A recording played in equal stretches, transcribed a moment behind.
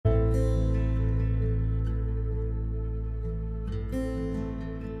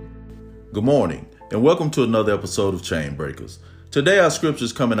Good morning, and welcome to another episode of Chain Breakers. Today our scripture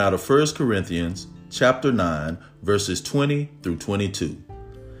is coming out of 1 Corinthians chapter 9, verses 20 through 22.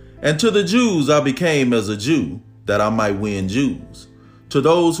 And to the Jews I became as a Jew, that I might win Jews. To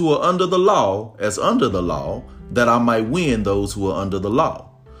those who are under the law, as under the law, that I might win those who are under the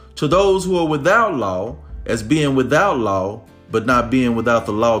law. To those who are without law, as being without law, but not being without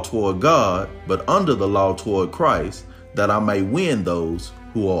the law toward God, but under the law toward Christ, that I may win those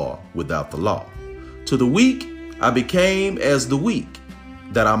who are without the law. To the weak I became as the weak,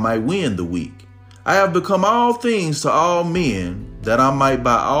 that I might win the weak. I have become all things to all men, that I might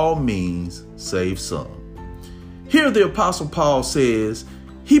by all means save some. Here the Apostle Paul says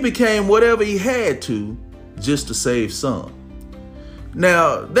he became whatever he had to just to save some.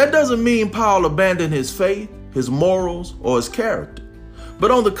 Now, that doesn't mean Paul abandoned his faith, his morals, or his character. But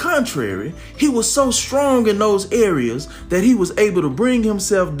on the contrary, he was so strong in those areas that he was able to bring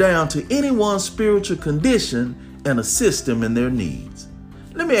himself down to anyone's spiritual condition and assist them in their needs.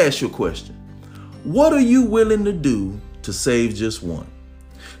 Let me ask you a question. What are you willing to do to save just one?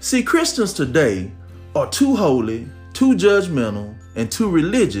 See, Christians today are too holy, too judgmental, and too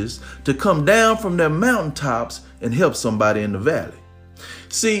religious to come down from their mountaintops and help somebody in the valley.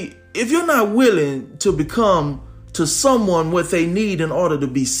 See, if you're not willing to become to someone what they need in order to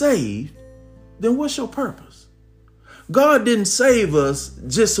be saved, then what's your purpose? God didn't save us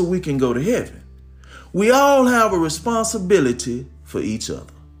just so we can go to heaven. We all have a responsibility for each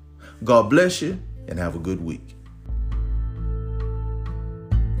other. God bless you and have a good week.